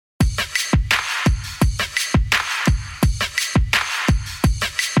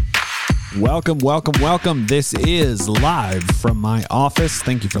Welcome, welcome, welcome. This is live from my office.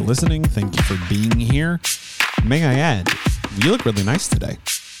 Thank you for listening. Thank you for being here. May I add, you look really nice today.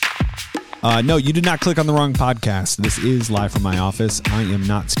 No, you did not click on the wrong podcast. This is live from my office. I am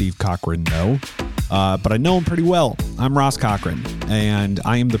not Steve Cochran, though, but I know him pretty well. I'm Ross Cochran, and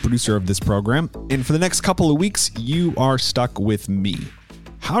I am the producer of this program. And for the next couple of weeks, you are stuck with me.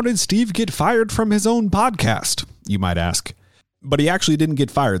 How did Steve get fired from his own podcast, you might ask? But he actually didn't get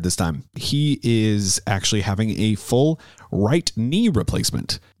fired this time. He is actually having a full right knee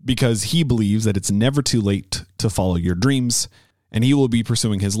replacement because he believes that it's never too late to follow your dreams, and he will be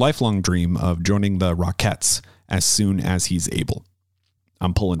pursuing his lifelong dream of joining the Rockettes as soon as he's able.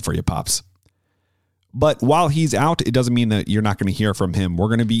 I'm pulling for you, Pops. But while he's out, it doesn't mean that you're not going to hear from him. We're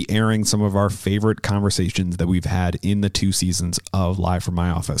going to be airing some of our favorite conversations that we've had in the 2 seasons of Live from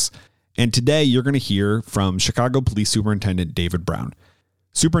My Office. And today you're going to hear from Chicago Police Superintendent David Brown.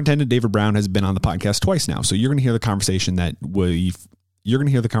 Superintendent David Brown has been on the podcast twice now, so you're going to hear the conversation that we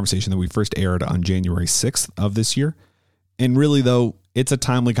first aired on January 6th of this year. And really, though, it's a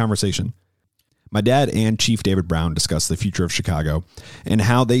timely conversation. My dad and Chief David Brown discuss the future of Chicago and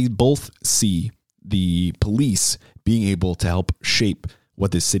how they both see the police being able to help shape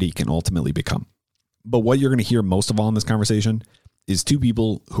what this city can ultimately become. But what you're going to hear most of all in this conversation is 2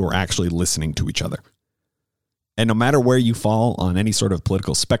 people who are actually listening to each other. And no matter where you fall on any sort of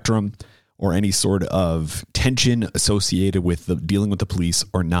political spectrum or any sort of tension associated with dealing with the police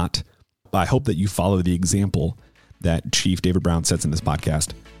or not, I hope that you follow the example that Chief David Brown sets in this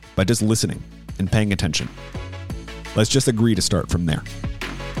podcast by just listening and paying attention. Let's just agree to start from there.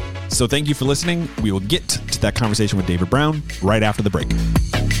 So thank you for listening. We will get to that conversation with David Brown right after the break.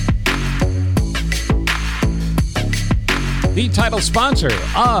 The title sponsor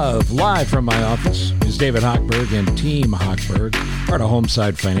of Live from My Office is David Hochberg and Team Hochberg, part of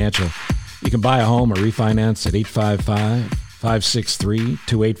Homeside Financial. You can buy a home or refinance at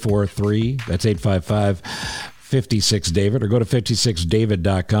 855-563-2843. That's 855-56-DAVID, or go to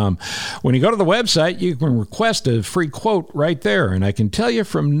 56david.com. When you go to the website, you can request a free quote right there. And I can tell you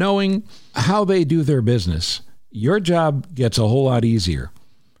from knowing how they do their business, your job gets a whole lot easier.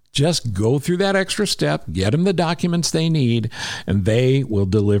 Just go through that extra step, get them the documents they need, and they will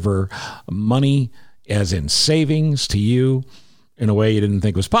deliver money, as in savings, to you in a way you didn't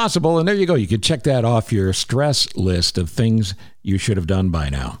think was possible. And there you go. You can check that off your stress list of things you should have done by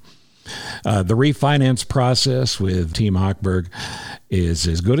now. The refinance process with Team Hochberg is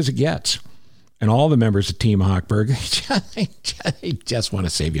as good as it gets. And all the members of Team Hochberg, they just want to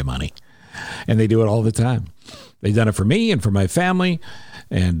save you money. And they do it all the time. They've done it for me and for my family.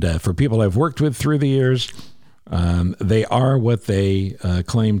 And for people I've worked with through the years, they are what they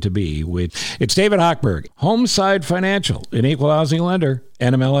claim to be. It's David Hochberg, Homeside Financial, an equal housing lender,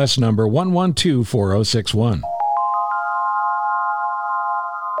 NMLS number 1124061.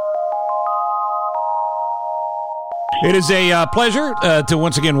 It is a pleasure to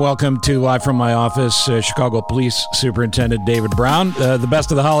once again welcome to Live from My Office, Chicago Police Superintendent David Brown. The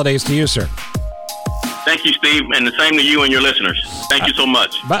best of the holidays to you, sir. Thank you, Steve, and the same to you and your listeners. Thank you so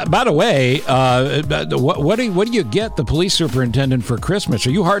much. By the way, what do you get the police superintendent for Christmas?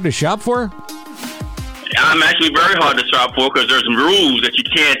 Are you hard to shop for? I'm actually very hard to shop for because there's some rules that you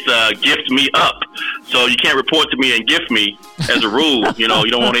can't gift me up. So you can't report to me and gift me as a rule. You know,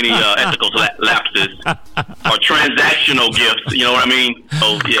 you don't want any ethical lapses or transactional gifts. You know what I mean?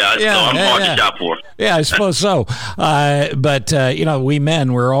 So, I'm hard to shop for. Yeah, I suppose so. But we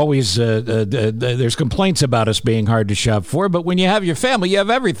men, we're always, there's complaints about us being hard to shop for. But when you have your family, you have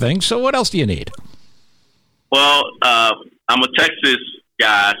everything. So what else do you need? Well, I'm a Texas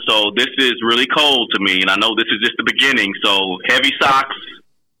guy, so this is really cold to me. And I know this is just the beginning. So heavy socks,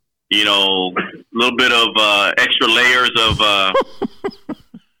 a little bit of extra layers of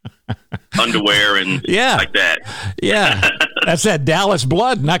underwear and like that. Yeah, that's that Dallas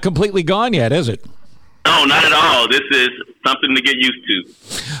blood, not completely gone yet, is it? No, not at all. This is something to get used to.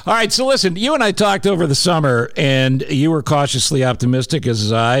 All right, so listen, you and I talked over the summer, and you were cautiously optimistic, as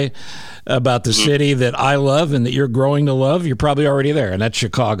is I, about the city that I love and that you're growing to love. You're probably already there, and that's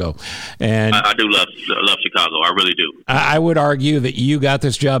Chicago. And I do love Chicago. I really do. I would argue that you got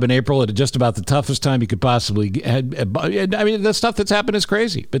this job in April at just about the toughest time you could possibly get. I mean, the stuff that's happened is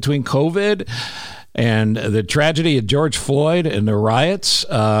crazy. Between COVID and the tragedy of George Floyd and the riots,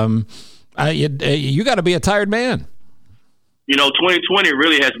 you got to be a tired man. 2020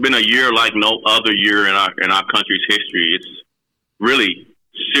 really has been a year like no other year in our country's history. It's really,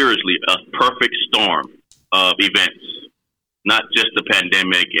 seriously, a perfect storm of events. Not just the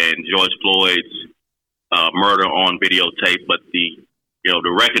pandemic and George Floyd's murder on videotape, but the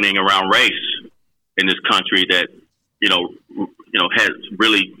the reckoning around race in this country that, has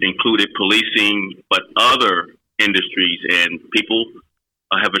really included policing, but other industries, and people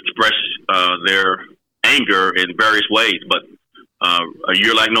have expressed their anger in various ways. But a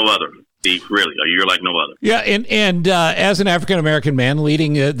year like no other. Really, a year like no other. Yeah, and as an African-American man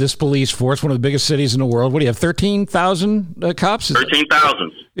leading this police force, one of the biggest cities in the world, what do you have, 13,000 cops?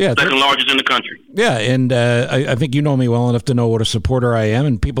 13,000. Yeah, second largest in the country. Yeah, and I think you know me well enough to know what a supporter I am,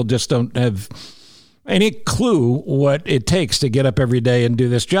 and people just don't have any clue what it takes to get up every day and do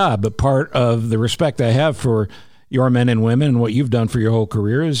this job. But part of the respect I have for your men and women and what you've done for your whole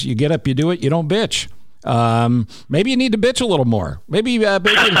career is you get up, you do it, you don't bitch. Maybe you need to bitch a little more. Maybe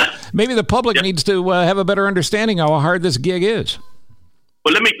the public needs to have a better understanding of how hard this gig is.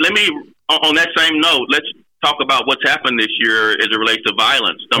 Well, let me on that same note, let's talk about what's happened this year as it relates to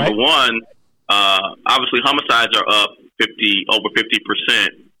violence. Number one, obviously homicides are up over 50%.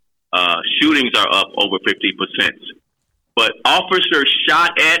 Shootings are up over 50%. But officers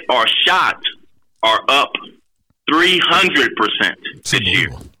shot at or shot are up 300% this year.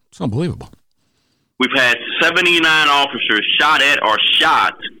 It's unbelievable. We've had 79 officers shot at or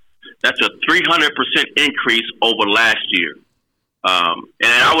shot. That's a 300% increase over last year. And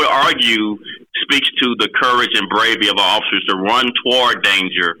I would argue speaks to the courage and bravery of our officers to run toward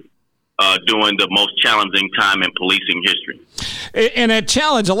danger during the most challenging time in policing history. And that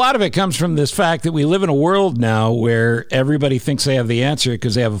challenge, a lot of it comes from this fact that we live in a world now where everybody thinks they have the answer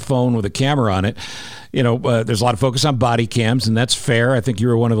because they have a phone with a camera on it. There's a lot of focus on body cams, and that's fair. I think you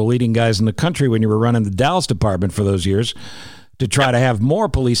were one of the leading guys in the country when you were running the Dallas department for those years to try to have more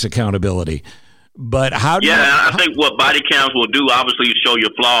police accountability. But how do I think what body cams will do, obviously, you show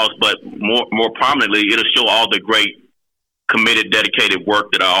your flaws, but more prominently, it'll show all the great committed, dedicated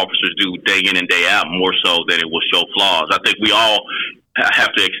work that our officers do day in and day out, more so than it will show flaws. I think we all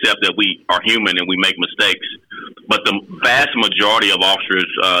have to accept that we are human and we make mistakes. But the vast majority of officers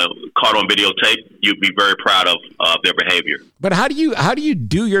caught on videotape, you'd be very proud of their behavior. But how do you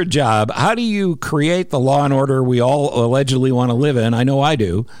do your job? How do you create the law and order we all allegedly want to live in? I know I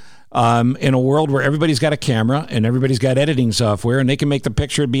do. In a world where everybody's got a camera and everybody's got editing software and they can make the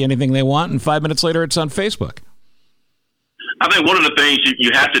picture be anything they want, and 5 minutes later it's on Facebook. I think one of the things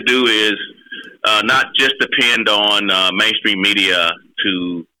you have to do is not just depend on mainstream media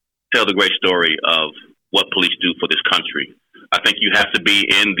to tell the great story of what police do for this country. I think you have to be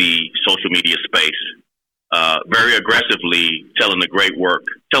in the social media space very aggressively telling the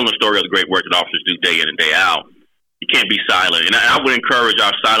story of the great work that officers do day in and day out. You can't be silent. And I would encourage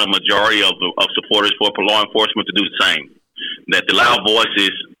our silent majority of supporters for law enforcement to do the same, that the loud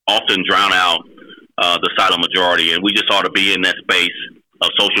voices often drown out the silent majority, and we just ought to be in that space of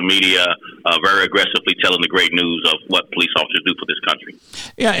social media, very aggressively telling the great news of what police officers do for this country.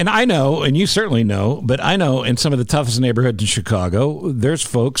 Yeah, and I know, and you certainly know, but I know in some of the toughest neighborhoods in Chicago, there's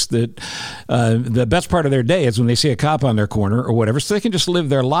folks that the best part of their day is when they see a cop on their corner or whatever, so they can just live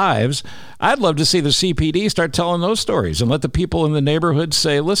their lives. I'd love to see the CPD start telling those stories and let the people in the neighborhood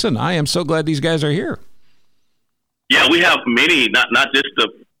say, listen, I am so glad these guys are here. Yeah, we have many, not just the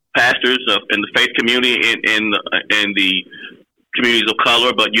pastors in the faith community in the communities of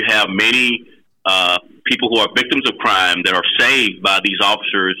color, but you have many people who are victims of crime that are saved by these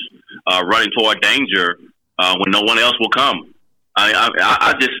officers running toward danger when no one else will come.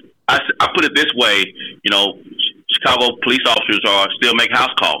 I put it this way, Chicago police officers still make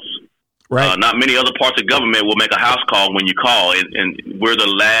house calls. Right. Not many other parts of government will make a house call when you call, and we're the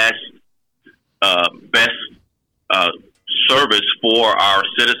last best service for our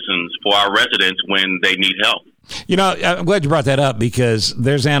citizens, for our residents when they need help. I'm glad you brought that up because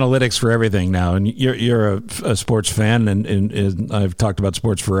there's analytics for everything now, and you're a sports fan, and I've talked about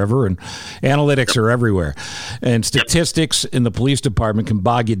sports forever, and analytics are everywhere, and statistics in the police department can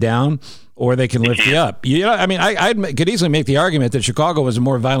bog you down, or they can lift you up. I could easily make the argument that Chicago was a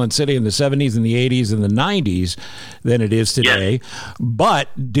more violent city in the 70s and the 80s and the 90s than it is today. Yes.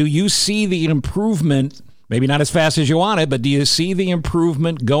 But do you see the improvement? Maybe not as fast as you want it, but do you see the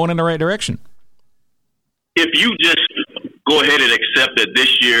improvement going in the right direction? If you just go ahead and accept that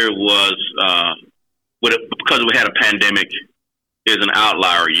this year was, because we had a pandemic, is an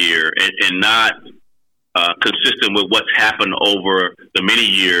outlier year and not consistent with what's happened over the many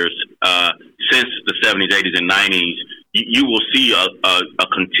years since the 70s, 80s, and 90s, you will see a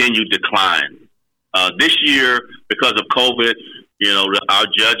continued decline. This year, because of COVID, our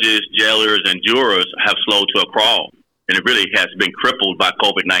judges, jailers, and jurors have slowed to a crawl, and it really has been crippled by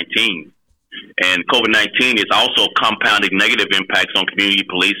COVID-19. And COVID-19 is also compounding negative impacts on community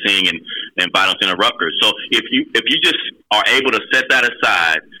policing and and violence interrupters. So if you just are able to set that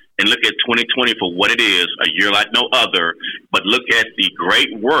aside and look at 2020 for what it is, a year like no other, but look at the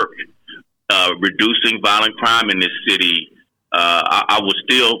great work reducing violent crime in this city, I will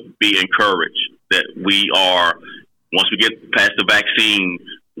still be encouraged that we are, once we get past the vaccine,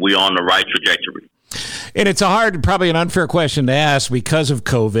 we're on the right trajectory. And it's probably an unfair question to ask because of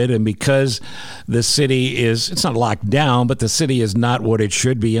COVID and because the city it's not locked down, but the city is not what it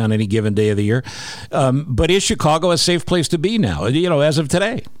should be on any given day of the year. But is Chicago a safe place to be now, as of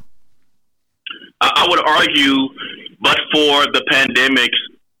today? I would argue, but for the pandemic's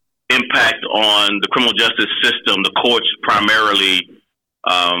impact on the criminal justice system, the courts primarily,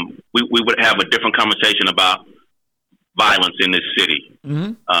 we would have a different conversation about violence in this city.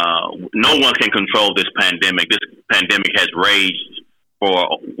 Mm-hmm. No one can control this pandemic. This pandemic has raged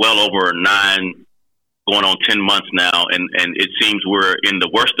for well over 9, going on 10 months now, and it seems we're in the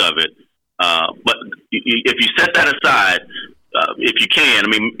worst of it. But if you set that aside, if you can,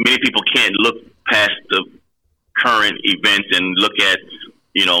 many people can't look past the current events and look at,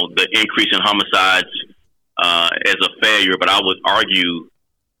 the increase in homicides as a failure. But I would argue,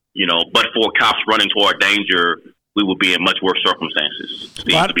 but for cops running toward danger, we will be in much worse circumstances,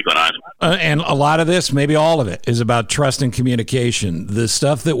 Steve, to be quite honest. And a lot of this, maybe all of it, is about trust and communication. The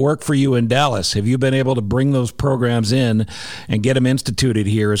stuff that worked for you in Dallas, have you been able to bring those programs in and get them instituted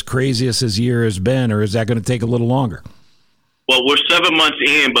here, as crazy as this year has been, or is that going to take a little longer? Well, we're 7 months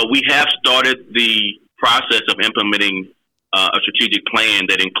in, but we have started the process of implementing a strategic plan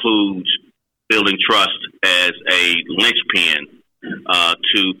that includes building trust as a linchpin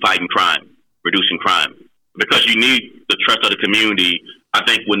to fighting crime, reducing crime. Because you need the trust of the community. I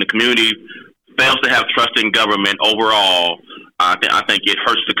think when the community fails to have trust in government overall, I think it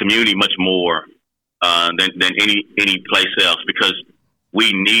hurts the community much more than any place else. Because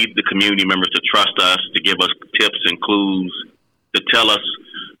we need the community members to trust us, to give us tips and clues, to tell us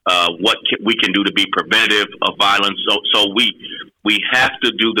what we can do to be preventative of violence. So we have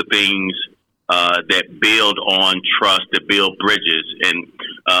to do the things that build on trust, that build bridges. And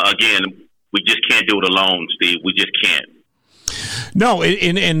again, we just can't do it alone, Steve. We just can't. No,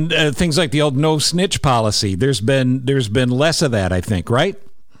 and things like the old no snitch policy. There's been less of that, I think, right?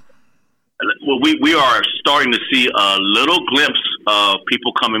 Well, we are starting to see a little glimpse of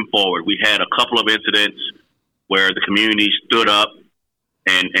people coming forward. We had a couple of incidents where the community stood up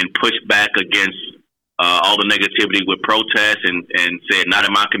and pushed back against all the negativity with protests and said, not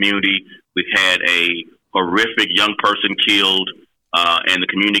in my community. We've had a horrific young person killed. And the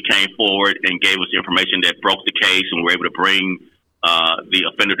community came forward and gave us information that broke the case, and we were able to bring the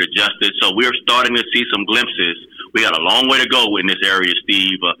offender to justice. So we're starting to see some glimpses. We got a long way to go in this area,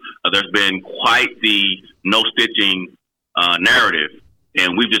 Steve. There's been quite the no-stitching narrative,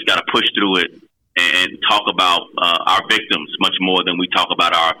 and we've just got to push through it and talk about our victims much more than we talk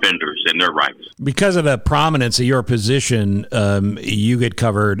about our offenders and their rights. Because of the prominence of your position, you get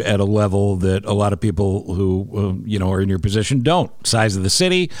covered at a level that a lot of people who are in your position don't. Size of the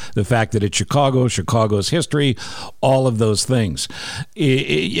city, the fact that it's Chicago's history, all of those things.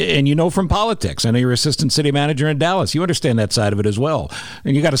 And from politics. I know you're assistant city manager in Dallas. You understand that side of it as well.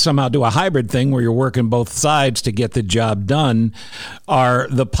 And you got to somehow do a hybrid thing where you're working both sides to get the job done. Are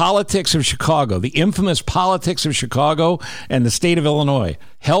the politics of Chicago, the infamous politics of Chicago and the state of Illinois,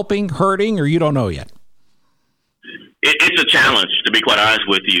 helping, hurting, or you don't know yet? It's a challenge, to be quite honest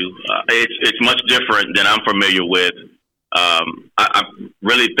with you. It's much different than I'm familiar with. I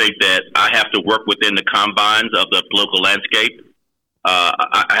really think that I have to work within the confines of the political landscape.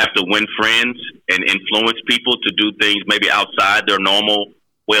 I have to win friends and influence people to do things maybe outside their normal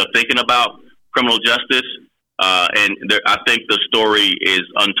way of thinking about criminal justice. I think the story is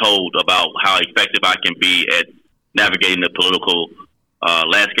untold about how effective I can be at navigating the political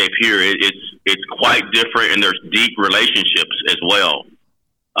landscape here. It's quite different, and there's deep relationships as well.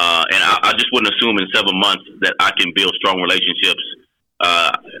 And I just wouldn't assume in 7 months that I can build strong relationships.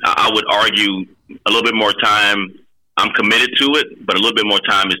 I would argue a little bit more time. I'm committed to it, but a little bit more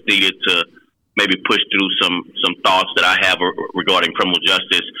time is needed to maybe push through some thoughts that I have regarding criminal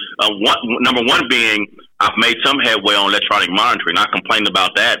justice. Number one being, I've made some headway on electronic monitoring. I complained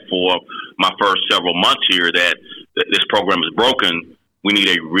about that for my first several months here, that this program is broken. We need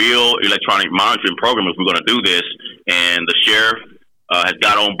a real electronic monitoring program if we're going to do this. And the sheriff has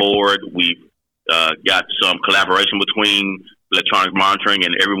got on board. We've got some collaboration between electronic monitoring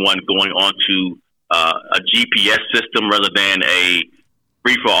and everyone going on to a GPS system rather than a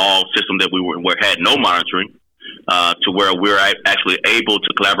free-for-all system that we had no monitoring, to where we're actually able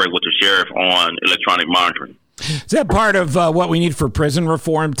to collaborate with the sheriff on electronic monitoring. Is that part of what we need for prison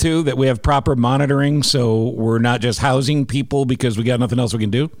reform, too, that we have proper monitoring so we're not just housing people because we got nothing else we can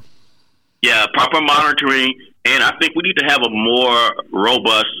do? Yeah, proper monitoring, and I think we need to have a more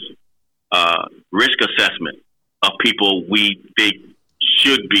robust risk assessment of people we think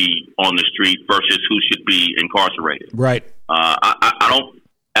should be on the street versus who should be incarcerated. Right. I don't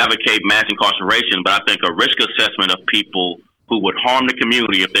advocate mass incarceration, but I think a risk assessment of people who would harm the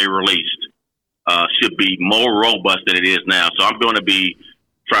community if they were released should be more robust than it is now. So I'm going to be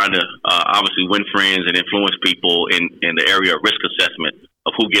trying to obviously win friends and influence people in the area of risk assessment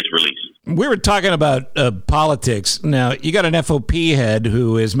of who gets released. We were talking about politics. Now, you got an FOP head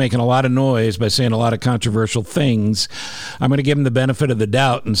who is making a lot of noise by saying a lot of controversial things. I'm going to give him the benefit of the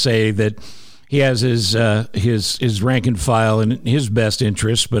doubt and say that he has his rank and file in his best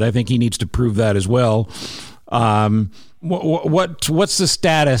interest, but I think he needs to prove that as well. What's the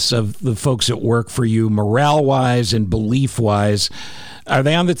status of the folks that work for you, morale-wise and belief-wise? Are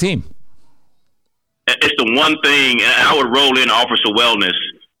they on the team? It's the one thing, and I would roll in officer wellness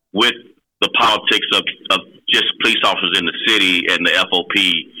with the politics of just police officers in the city and the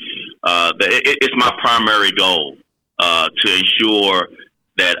FOP. It's my primary goal to ensure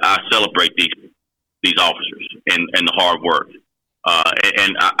that I celebrate these officers and the hard work.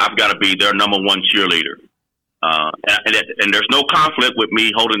 And I've got to be their number one cheerleader. And there's no conflict with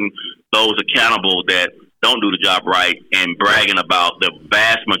me holding those accountable that don't do the job right and bragging about the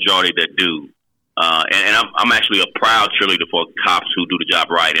vast majority that do. And I'm actually a proud cheerleader for cops who do the job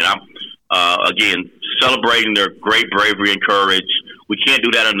right. And I'm, again, celebrating their great bravery and courage. We can't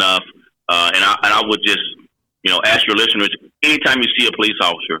do that enough. And I would just, ask your listeners, anytime you see a police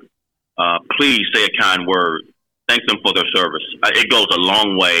officer, please say a kind word. Thank them for their service. It goes a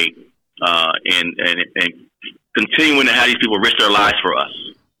long way in continuing to have these people risk their lives for us.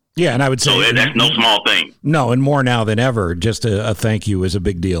 Yeah, and I would say so that's no small thing. No, and more now than ever. Just a thank you is a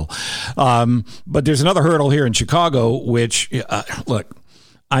big deal. But there's another hurdle here in Chicago, which, look,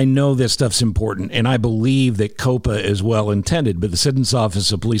 I know this stuff's important, and I believe that COPA is well intended, but the Citizens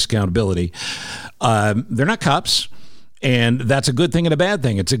Office of Police Accountability, they're not cops. And that's a good thing and a bad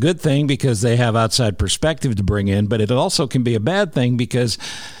thing. It's a good thing because they have outside perspective to bring in, but it also can be a bad thing because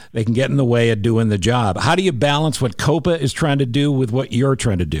they can get in the way of doing the job. How do you balance what COPA is trying to do with what you're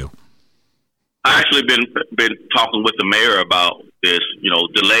trying to do? I actually been talking with the mayor about this.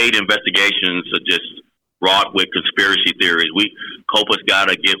 Delayed investigations are just wrought with conspiracy theories. COPA's got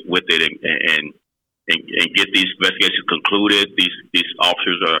to get with it and get these investigations concluded. These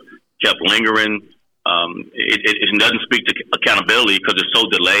officers are kept lingering. It doesn't speak to accountability because it's so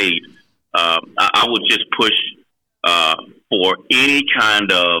delayed. I would just push for any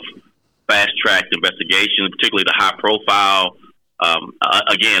kind of fast-track investigation, particularly the high-profile.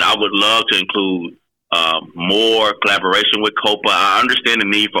 Again, I would love to include more collaboration with COPA. I understand the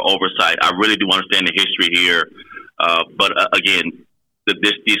need for oversight. I really do understand the history here. But again,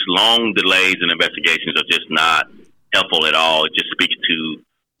 these long delays in investigations are just not helpful at all. It just speaks to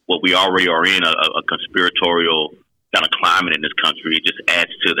what we already are in, a conspiratorial kind of climate in this country. It just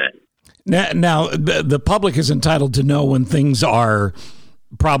adds to that. Now, the public is entitled to know when things are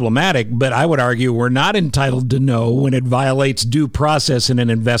problematic, but I would argue we're not entitled to know when it violates due process in an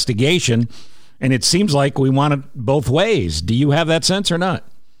investigation, and it seems like we want it both ways. Do you have that sense or not?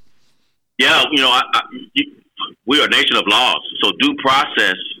 Yeah, we are a nation of laws, so due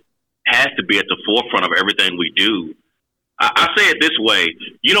process has to be at the forefront of everything we do. I say it this way: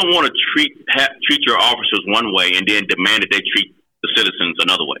 you don't want to treat your officers one way and then demand that they treat the citizens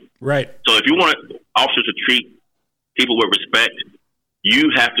another way. Right. So if you want officers to treat people with respect, you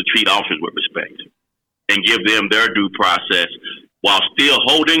have to treat officers with respect and give them their due process while still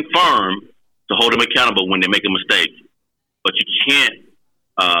holding firm to hold them accountable when they make a mistake. But you can't,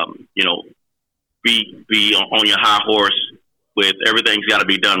 be on your high horse with everything's got to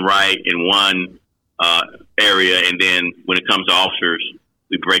be done right in one area, and then when it comes to officers,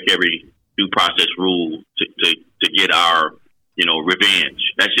 we break every due process rule to get our revenge.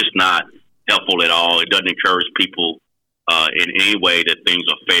 That's just not helpful at all. It doesn't encourage people in any way that things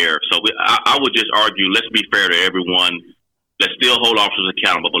are fair. So I would just argue, let's be fair to everyone. Let's still hold officers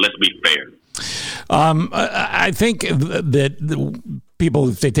accountable, but let's be fair. I think that people,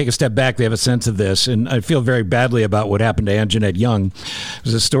 if they take a step back, they have a sense of this. And I feel very badly about what happened to Anjanette Young. It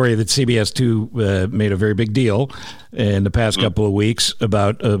was a story that CBS 2 made a very big deal in the past couple of weeks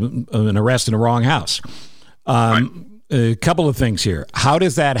about an arrest in a wrong house. Right. A couple of things here. How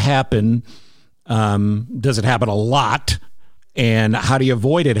does that happen? Does it happen a lot? And how do you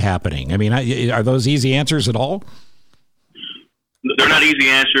avoid it happening? I mean, are those easy answers at all? They're not easy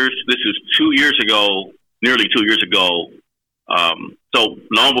answers. This is 2 years ago. nearly 2 years ago. So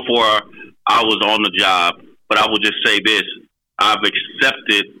long before I was on the job, but I will just say this: I've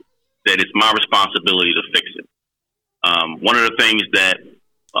accepted that it's my responsibility to fix it. One of the things that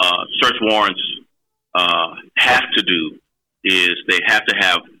search warrants have to do is they have to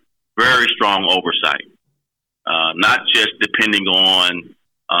have very strong oversight, not just depending on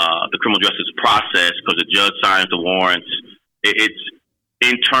the criminal justice process because the judge signs the warrants. It's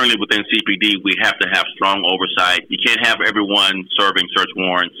internally within CPD, we have to have strong oversight. You can't have everyone serving search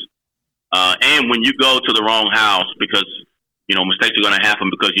warrants. And when you go to the wrong house, because mistakes are going to happen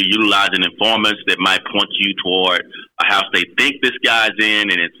because you're utilizing informants that might point you toward a house they think this guy's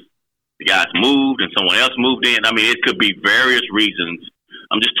in, and it's the guy's moved and someone else moved in. I mean, it could be various reasons.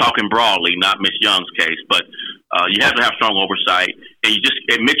 I'm just talking broadly, not Miss Young's case, but you have to have strong oversight, and you just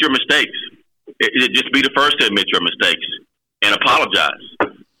admit your mistakes. Just be the first to admit your mistakes and apologize,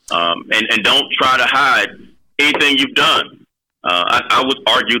 and don't try to hide anything you've done. I would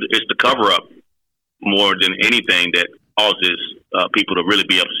argue that it's the cover-up more than anything that causes people to really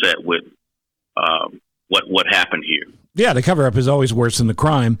be upset with what happened here. Yeah, the cover-up is always worse than the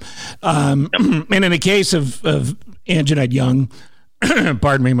crime. And in the case of Anjanette Young,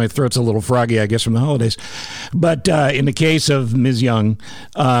 pardon me, my throat's a little froggy, I guess, from the holidays. But in the case of Ms. Young,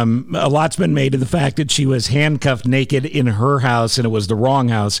 a lot's been made of the fact that she was handcuffed naked in her house and it was the wrong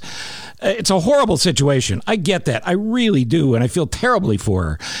house. It's a horrible situation. I get that. I really do. And I feel terribly for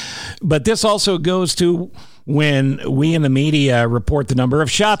her. But this also goes to when we in the media report the number of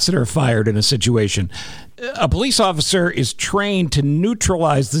shots that are fired in a situation. A police officer is trained to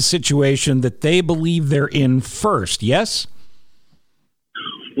neutralize the situation that they believe they're in first. Yes?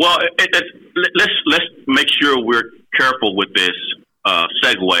 Well, let's make sure we're careful with this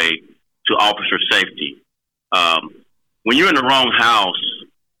segue to officer safety. When you're in the wrong house,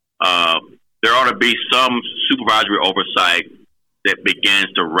 there ought to be some supervisory oversight that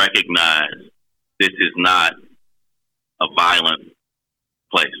begins to recognize this is not a violent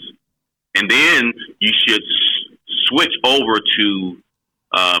place. And then you should switch over to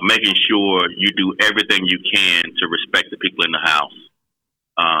making sure you do everything you can to respect the people in the house.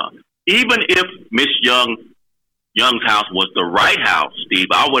 Even if Miss Young's house was the right house, Steve,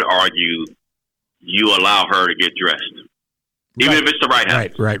 I would argue you allow her to get dressed, even if it's the right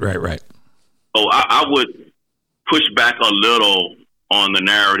house. Right. So I would push back a little on the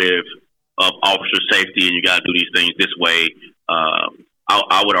narrative of officer safety, and you got to do these things this way.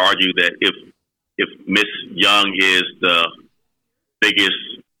 I would argue that if Miss Young is the biggest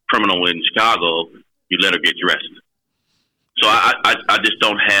criminal in Chicago, you let her get dressed. So I just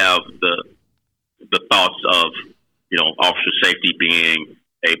don't have the thoughts of officer safety being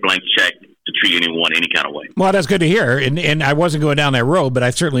a blank check to treat anyone any kind of way. Well, that's good to hear. And I wasn't going down that road, but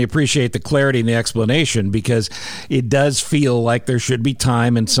I certainly appreciate the clarity and the explanation, because it does feel like there should be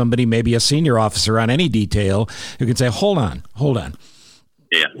time and somebody, maybe a senior officer on any detail, who can say, hold on.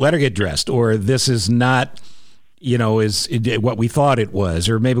 Yeah. Let her get dressed, or this is not, is what we thought it was,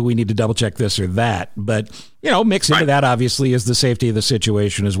 or maybe we need to double check this or that. But, mix into that, obviously, is the safety of the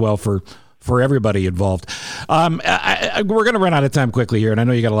situation as well for everybody involved. We're going to run out of time quickly here, and I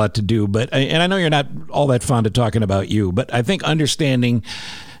know you got a lot to do, and I know you're not all that fond of talking about you, but I think understanding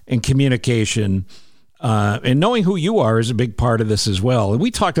and communication and knowing who you are is a big part of this as well. And we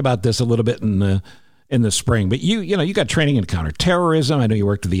talked about this a little bit in the spring, but you got training in counterterrorism. I know you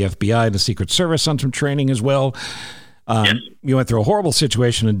worked at the FBI and the Secret Service on some training as well. Yes. You went through a horrible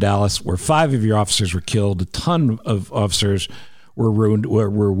situation in Dallas where 5 of your officers were killed. A ton of officers were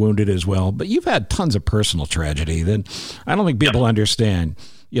wounded as well. But you've had tons of personal tragedy that I don't think people understand.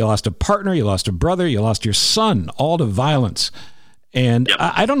 You lost a partner, you lost a brother, you lost your son, all to violence. And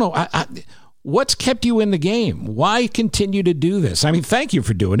I don't know. What's kept you in the game? Why continue to do this? I mean, thank you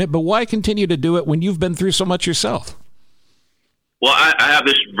for doing it, but why continue to do it when you've been through so much yourself? Well, I have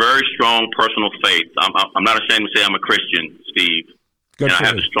this very strong personal faith. I'm not ashamed to say I'm a Christian, Steve. Good, and I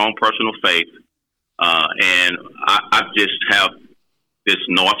have a strong personal faith. And I just have this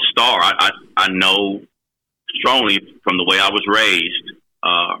North Star. I know strongly from the way I was raised,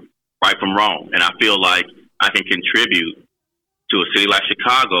 right from wrong. And I feel like I can contribute to a city like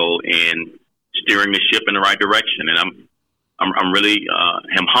Chicago and steering the ship in the right direction. And I'm really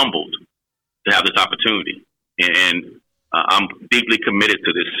am humbled to have this opportunity. And I'm deeply committed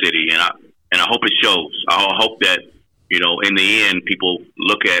to this city, and I hope it shows. I hope that, in the end, people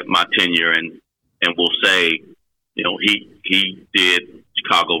look at my tenure and will say, he did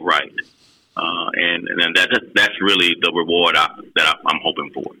Chicago right. And that's really the reward that I'm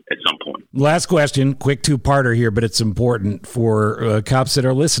hoping for at some point. Last question, quick two-parter here, but it's important for cops that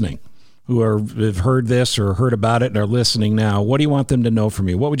are listening have heard this or heard about it and are listening now? What do you want them to know from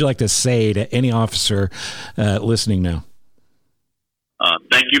you? What would you like to say to any officer listening now?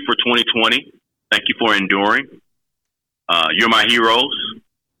 Thank you for 2020. Thank you for enduring. You're my heroes.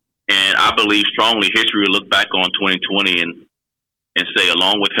 And I believe strongly history will look back on 2020 and say,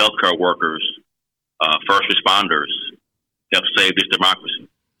 along with healthcare workers, first responders, help save this democracy.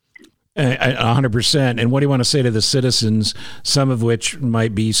 100%. And what do you want to say to the citizens, some of which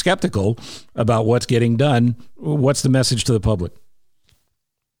might be skeptical about what's getting done? What's the message to the public?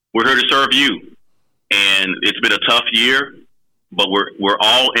 We're here to serve you. And it's been a tough year, but we're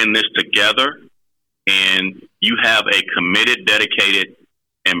all in this together. And you have a committed, dedicated,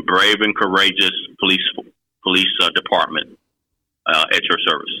 and brave and courageous police department at your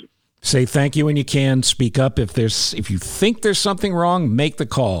service. Say thank you when you can. Speak up if you think there's something wrong. Make the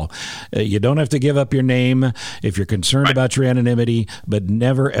call. You don't have to give up your name if you're concerned about your anonymity, but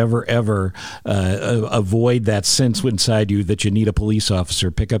never, ever, ever avoid that sense inside you that you need a police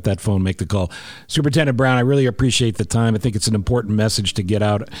officer. Pick up that phone, make the call. Superintendent Brown, I really appreciate the time. I think it's an important message to get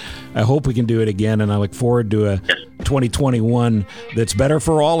out. I hope we can do it again, and I look forward to a 2021 that's better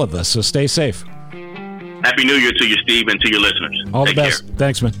for all of us. So stay safe. Happy New Year to you, Steve, and to your listeners. All the best. Care.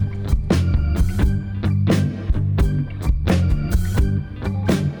 Thanks, man.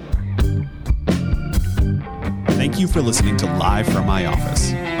 Thank you for listening to Live from My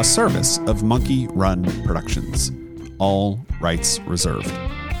Office, a service of Monkey Run Productions. All rights reserved.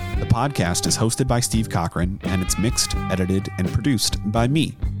 The podcast is hosted by Steve Cochran, and it's mixed, edited, and produced by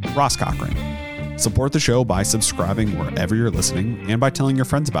me, Ross Cochran. Support the show by subscribing wherever you're listening and by telling your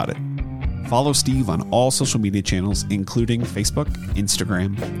friends about it. Follow Steve on all social media channels, including Facebook,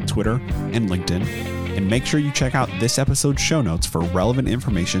 Instagram, Twitter, and LinkedIn. And make sure you check out this episode's show notes for relevant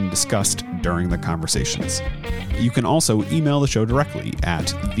information discussed during the conversations. You can also email the show directly at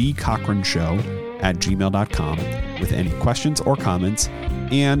thecochranshow@gmail.com with any questions or comments.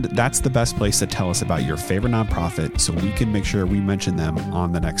 And that's the best place to tell us about your favorite nonprofit so we can make sure we mention them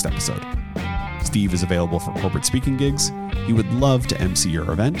on the next episode. Steve is available for corporate speaking gigs. He would love to MC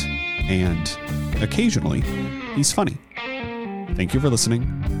your event. And occasionally, he's funny. Thank you for listening.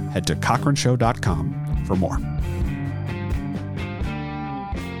 Head to cochranshow.com for more.